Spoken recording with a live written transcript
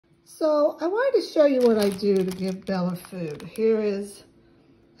So I wanted to show you what I do to give Bella food. Here is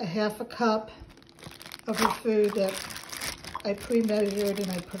a half a cup of her food that I pre-measured and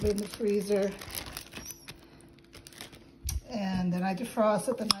I put it in the freezer. And then I defrost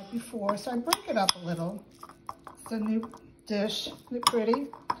it the night before, so I break it up a little. It's a new dish, look pretty,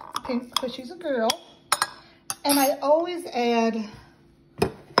 pink, because she's a girl. And I always add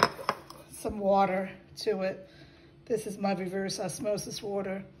some water to it. This is my reverse osmosis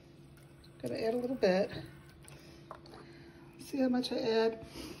water. Gonna add a little bit. See how much I add?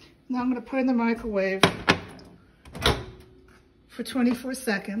 Now I'm gonna put it in the microwave for 24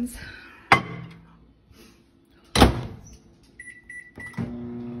 seconds.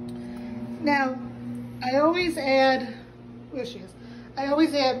 Now, I always add, where she is? I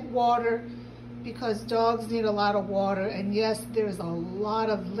always add water because dogs need a lot of water. And yes, there's a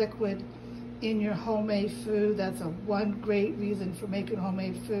lot of liquid in your homemade food. That's one great reason for making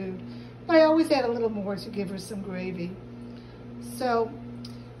homemade food. But I always add a little more to give her some gravy. So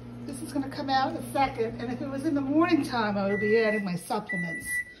this is gonna come out in a second. And if it was in the morning time, I would be adding my supplements.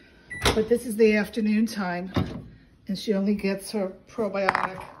 But this is the afternoon time and she only gets her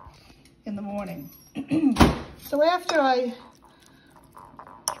probiotic in the morning. So after I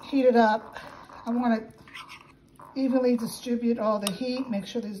heat it up, I want to evenly distribute all the heat, make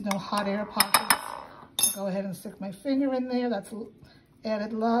sure there's no hot air pockets. I'll go ahead and stick my finger in there. That's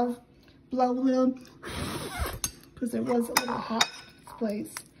added love. Blow a little, because there was a little hot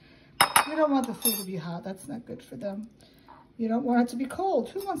place. You don't want the food to be hot. That's not good for them. You don't want it to be cold.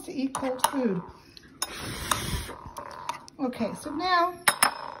 Who wants to eat cold food? Okay, so now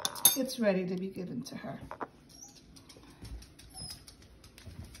it's ready to be given to her.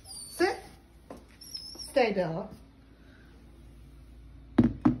 Sit. Stay, Bella.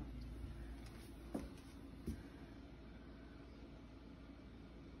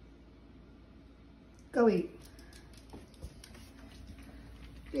 Go eat.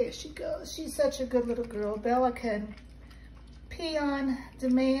 There she goes. She's such a good little girl. Bella can pee on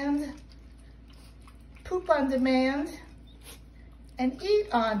demand, poop on demand, and eat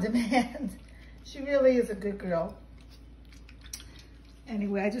on demand. She really is a good girl.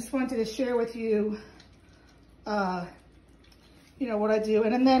 Anyway, I just wanted to share with you, you know, what I do.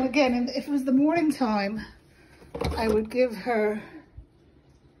 And then again, if it was the morning time, I would give her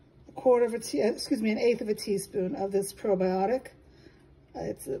an eighth of a teaspoon of this probiotic.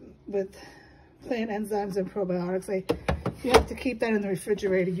 It's with plant enzymes and probiotics. You have to keep that in the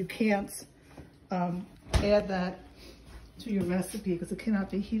refrigerator. You can't add that to your recipe because it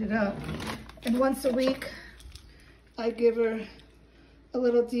cannot be heated up. And once a week, I give her a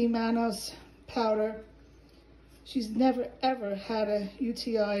little D-mannose powder. She's never ever had a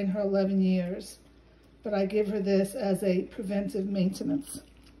UTI in her 11 years, but I give her this as a preventive maintenance.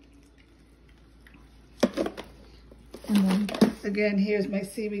 And then again, here's my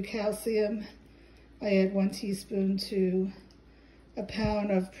seaweed calcium. I add 1 teaspoon to a pound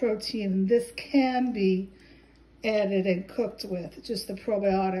of protein. This can be added and cooked with. Just the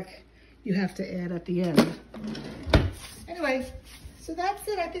probiotic you have to add at the end. Anyway, so that's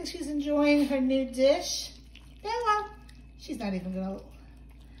it. I think she's enjoying her new dish. Bella, she's not even gonna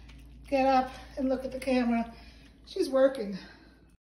get up and look at the camera. She's working.